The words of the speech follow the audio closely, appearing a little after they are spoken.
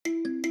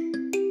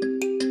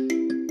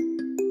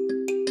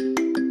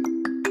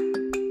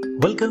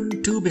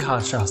Welcome to Bihar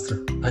Shastra,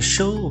 a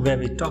show where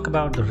we talk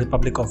about the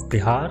Republic of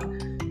Bihar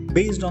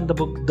based on the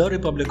book The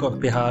Republic of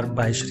Bihar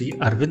by Shri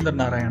Arvinder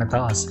Narayana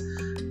Das.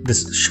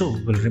 This show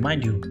will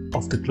remind you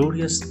of the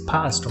glorious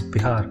past of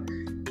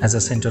Bihar as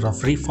a center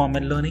of reform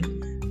and learning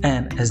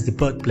and as the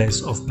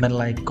birthplace of men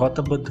like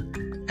Gautam Buddha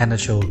and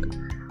Ashok,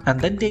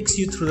 and then takes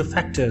you through the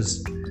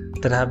factors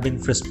that have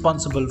been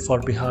responsible for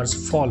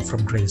Bihar's fall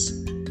from grace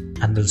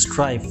and will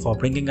strive for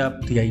bringing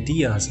up the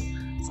ideas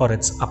for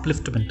its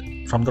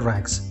upliftment from the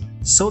rags,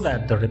 so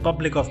that the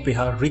Republic of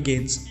Bihar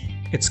regains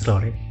its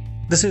glory.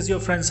 This is your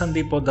friend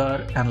Sandeep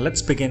Poddar, and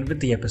let's begin with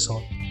the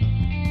episode.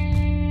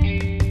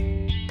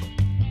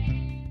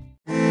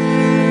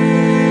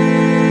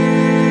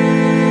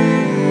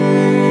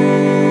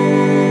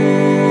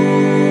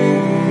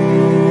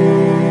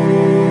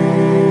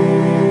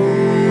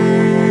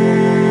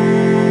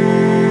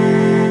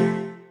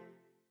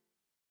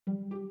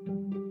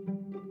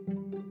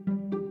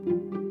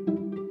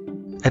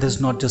 It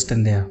is not just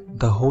India,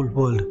 the whole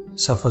world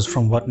suffers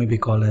from what may be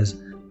called as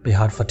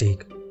Bihar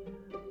fatigue.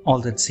 All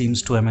that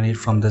seems to emanate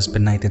from this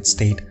benighted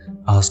state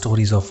are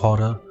stories of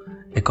horror,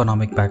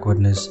 economic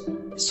backwardness,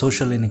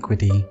 social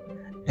inequity,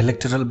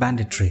 electoral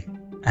banditry,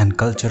 and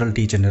cultural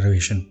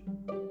degeneration.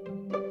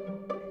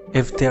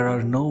 If there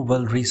are no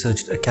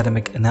well-researched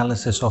academic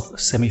analysis of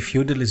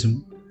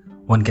semi-feudalism,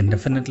 one can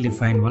definitely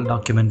find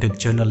well-documented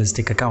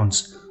journalistic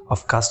accounts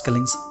of caste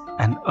killings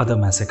and other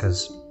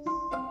massacres.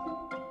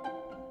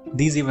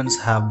 These events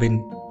have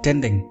been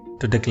tending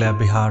to declare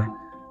Bihar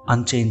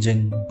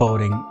unchanging,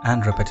 boring,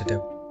 and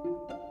repetitive.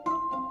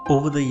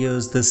 Over the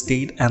years, the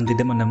state and the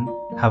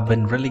demonym have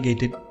been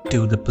relegated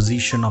to the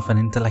position of an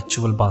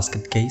intellectual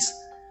basket case,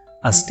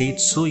 a state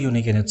so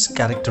unique in its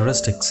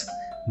characteristics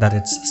that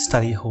its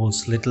study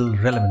holds little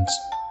relevance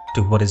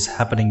to what is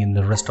happening in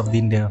the rest of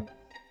India,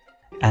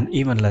 and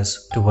even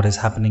less to what is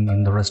happening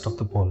in the rest of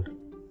the world.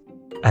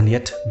 And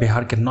yet,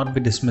 Bihar cannot be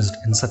dismissed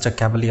in such a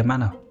cavalier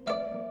manner.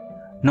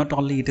 Not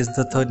only it is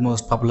the third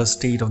most populous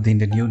state of the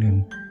Indian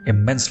Union,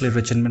 immensely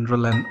rich in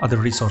mineral and other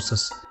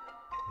resources,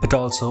 but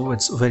also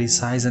its very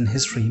size and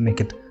history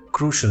make it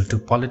crucial to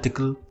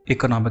political,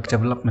 economic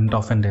development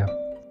of India.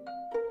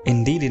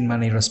 Indeed, in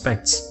many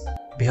respects,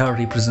 Bihar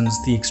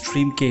represents the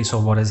extreme case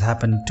of what has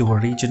happened to a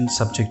region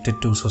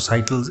subjected to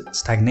societal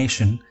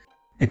stagnation,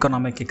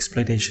 economic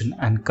exploitation,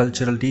 and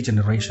cultural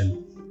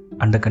degeneration,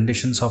 under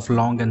conditions of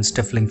long and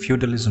stifling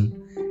feudalism,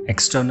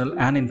 external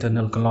and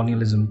internal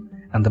colonialism,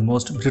 and the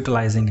most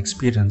brutalizing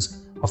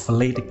experience of a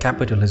late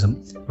capitalism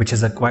which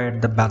has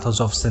acquired the bathos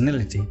of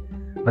senility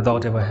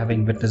without ever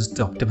having witnessed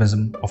the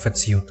optimism of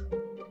its youth.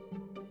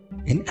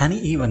 In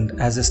any event,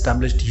 as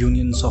established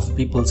unions of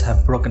peoples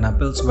have broken up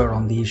elsewhere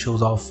on the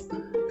issues of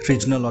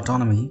regional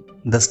autonomy,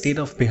 the state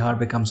of Bihar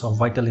becomes of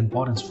vital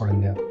importance for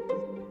India.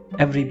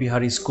 Every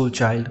Bihari school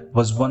child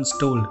was once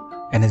told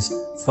in his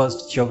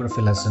first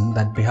geography lesson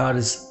that Bihar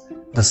is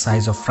the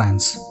size of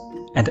France,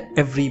 and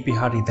every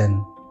Bihari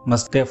then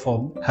must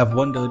therefore have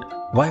wondered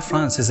why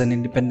France is an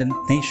independent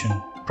nation,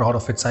 proud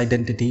of its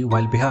identity,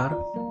 while Bihar,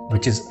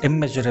 which is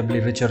immeasurably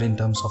richer in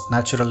terms of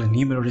natural and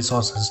human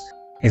resources,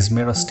 is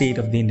mere a state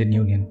of the Indian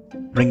Union,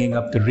 bringing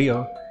up the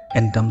rear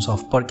in terms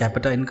of per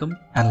capita income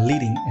and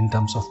leading in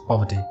terms of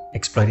poverty,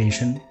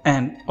 exploitation,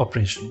 and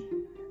oppression.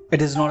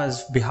 It is not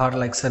as Bihar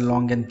lacks a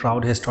long and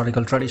proud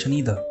historical tradition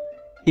either.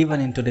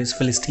 Even in today's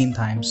Philistine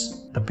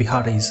times, the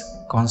Biharis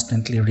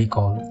constantly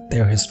recall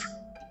their history.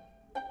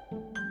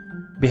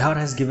 Bihar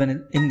has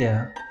given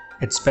India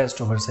its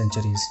best over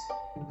centuries,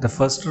 the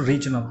first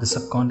region of the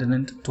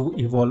subcontinent to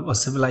evolve a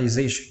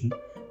civilization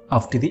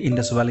after the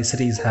Indus Valley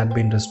cities had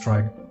been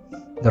destroyed.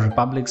 The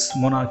republics,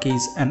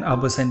 monarchies, and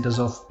urban centers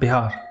of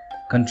Bihar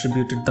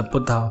contributed the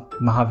Buddha,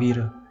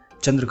 Mahavira,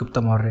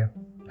 Chandragupta Maurya,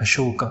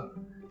 Ashoka,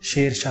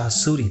 Sher Shah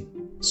Suri,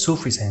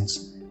 Sufi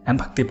saints, and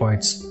Bhakti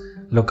poets,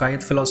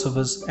 Lokayat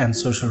philosophers, and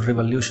social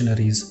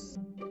revolutionaries,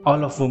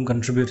 all of whom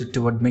contributed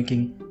toward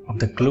making of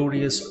the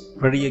glorious,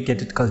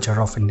 variegated culture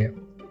of India.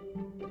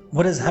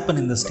 What has happened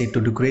in the state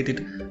to degrade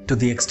it to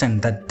the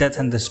extent that death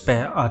and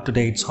despair are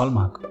today its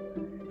hallmark?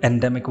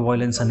 Endemic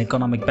violence and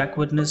economic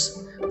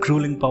backwardness,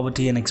 grueling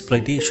poverty and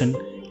exploitation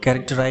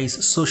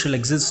characterize social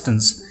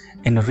existence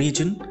in a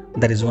region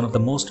that is one of the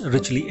most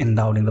richly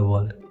endowed in the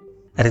world.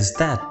 It is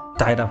that,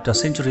 tired after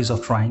centuries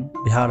of trying,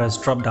 Bihar has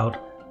dropped out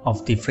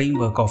of the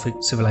framework of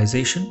its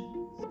civilization.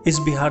 Is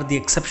Bihar the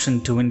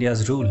exception to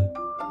India's rule?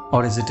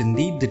 Or is it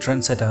indeed the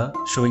trendsetter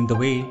showing the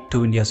way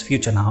to India's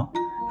future now,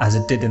 as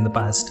it did in the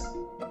past?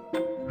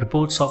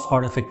 Reports of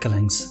horrific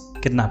killings,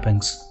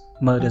 kidnappings,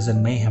 murders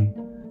and mayhem,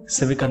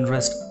 civic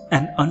unrest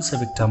and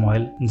uncivic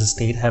turmoil in the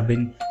state have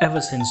been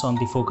ever since on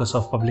the focus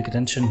of public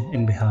attention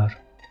in Bihar.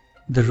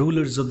 The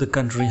rulers of the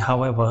country,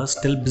 however, are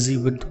still busy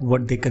with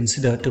what they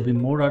consider to be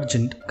more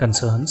urgent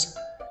concerns,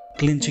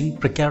 clinching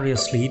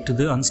precariously to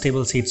the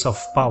unstable seats of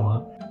power,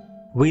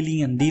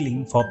 wheeling and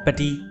dealing for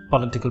petty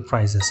political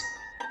prizes,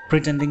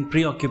 pretending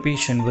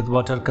preoccupation with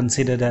what are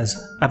considered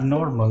as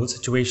abnormal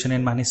situation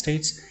in many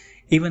states,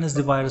 even as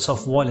the virus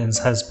of violence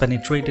has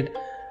penetrated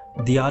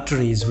the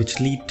arteries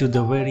which lead to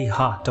the very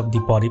heart of the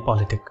body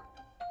politic.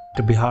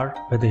 to Bihar,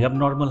 where the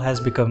abnormal has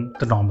become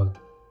the normal.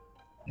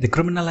 The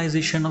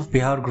criminalization of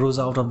Bihar grows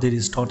out of the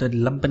distorted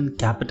lumpen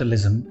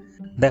capitalism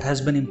that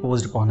has been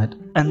imposed upon it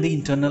and the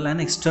internal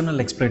and external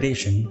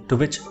exploitation to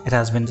which it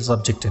has been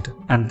subjected.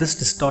 And this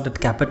distorted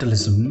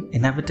capitalism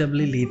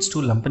inevitably leads to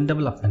lumpen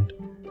development,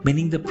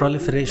 meaning the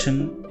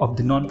proliferation of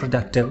the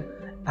non-productive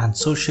and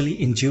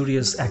socially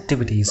injurious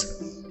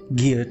activities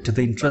geared to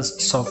the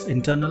interests of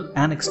internal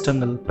and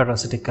external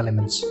parasitic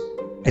elements.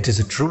 It is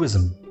a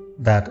truism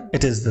that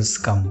it is the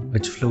scum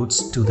which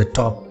floats to the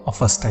top of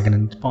a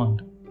stagnant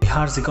pond.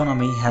 Bihar's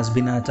economy has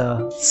been at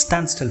a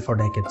standstill for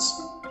decades.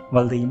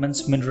 While the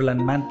immense mineral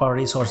and manpower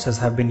resources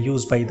have been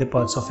used by other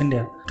parts of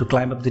India to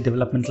climb up the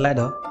development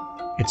ladder,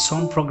 its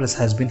own progress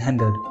has been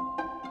hindered.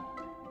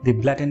 The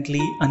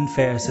blatantly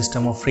unfair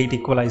system of rate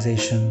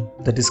equalization,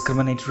 the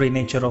discriminatory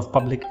nature of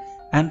public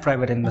and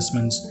private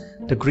investments,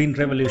 the green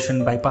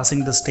revolution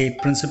bypassing the state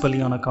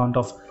principally on account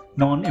of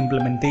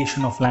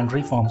non-implementation of land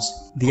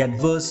reforms, the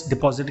adverse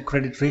deposit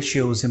credit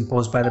ratios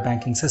imposed by the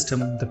banking system,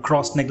 the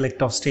gross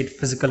neglect of state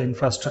physical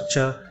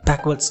infrastructure,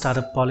 backward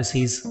startup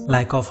policies,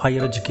 lack of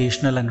higher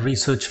educational and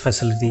research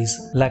facilities,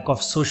 lack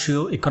of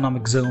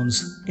socio-economic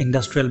zones,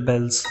 industrial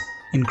belts,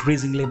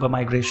 increasing labor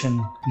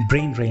migration,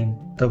 brain drain,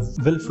 the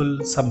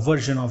willful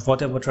subversion of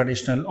whatever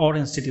traditional or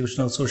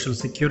institutional social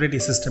security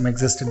system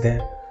existed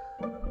there.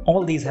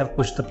 All these have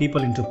pushed the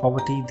people into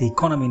poverty, the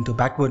economy into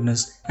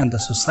backwardness, and the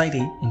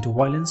society into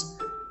violence,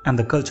 and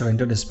the culture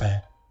into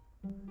despair.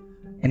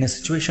 In a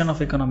situation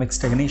of economic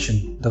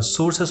stagnation, the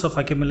sources of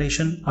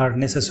accumulation are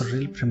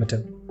necessarily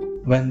primitive.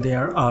 When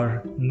there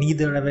are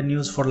neither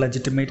avenues for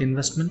legitimate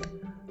investment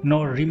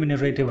nor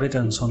remunerative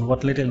returns on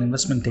what little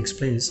investment takes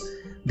place,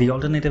 the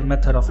alternative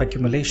method of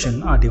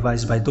accumulation are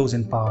devised by those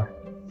in power.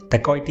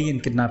 Dacoity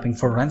and kidnapping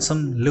for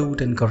ransom,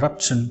 loot and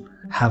corruption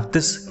have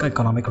this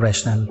economic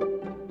rationale.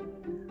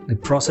 The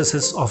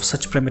processes of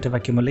such primitive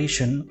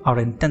accumulation are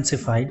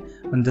intensified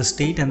when the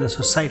state and the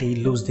society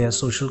lose their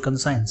social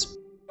conscience.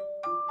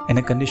 In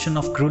a condition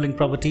of grueling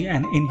poverty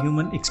and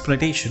inhuman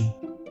exploitation,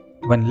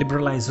 when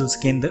liberalizers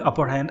gain the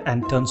upper hand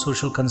and turn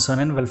social concern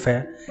and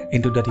welfare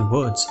into dirty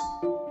words,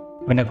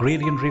 when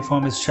agrarian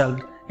reform is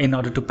shelved in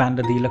order to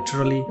pander the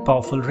electorally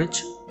powerful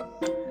rich,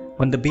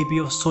 when the baby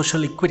of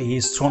social equity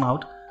is thrown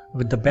out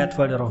with the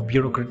bathwater of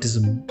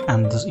bureaucratism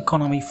and the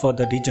economy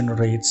further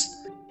degenerates,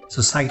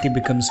 society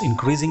becomes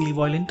increasingly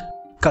violent,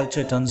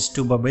 culture turns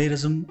to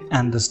barbarism,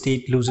 and the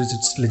state loses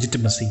its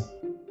legitimacy.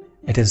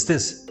 It is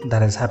this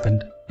that has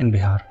happened in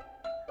Bihar.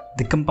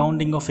 The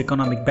compounding of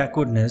economic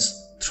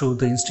backwardness through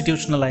the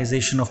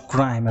institutionalization of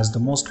crime as the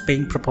most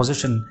paying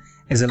proposition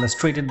is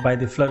illustrated by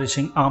the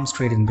flourishing arms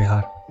trade in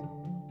Bihar.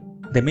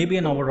 There may be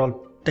an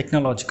overall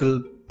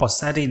technological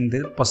paucity in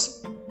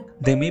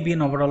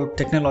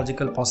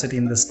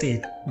the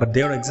state, but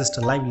there exists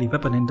a lively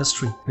weapon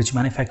industry which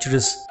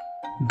manufactures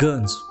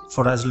guns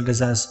for as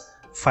little as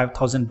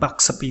 5,000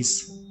 bucks a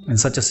piece. In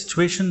such a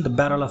situation, the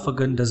barrel of a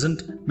gun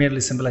doesn't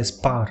merely symbolize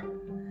power,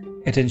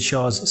 it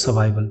ensures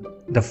survival.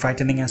 The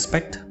frightening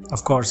aspect,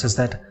 of course, is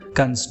that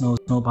guns know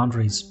no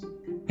boundaries.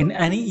 In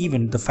any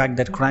event, the fact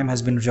that crime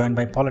has been joined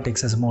by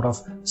politics as a mode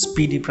of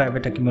speedy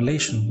private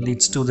accumulation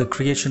leads to the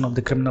creation of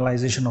the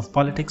criminalization of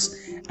politics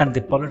and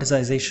the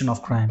politicization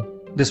of crime.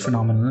 This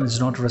phenomenon is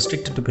not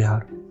restricted to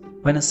Bihar.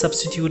 When a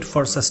substitute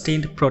for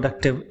sustained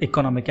productive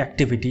economic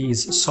activity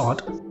is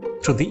sought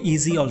through the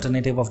easy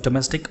alternative of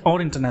domestic or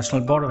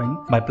international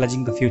borrowing by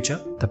pledging the future,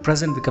 the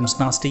present becomes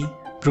nasty,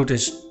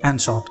 brutish and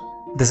short.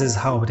 This is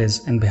how it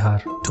is in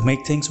Bihar. To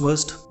make things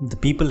worse, the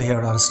people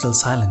here are still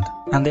silent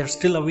and they are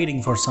still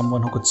awaiting for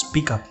someone who could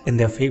speak up in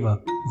their favor.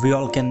 We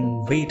all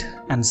can wait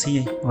and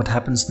see what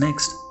happens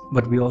next,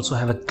 but we also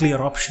have a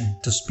clear option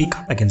to speak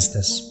up against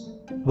this.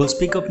 We'll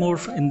speak up more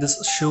in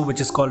this show which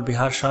is called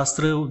Bihar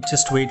Shastra.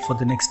 Just wait for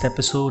the next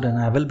episode and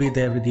I will be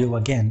there with you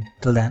again.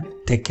 Till then,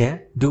 take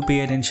care, do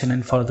pay attention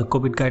and follow the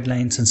COVID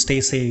guidelines and stay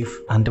safe.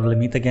 Until we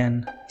meet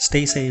again,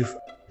 stay safe.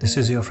 This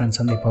is your friend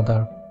Sandeep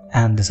Poddar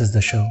and this is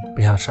the show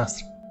Bihar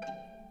Shastra.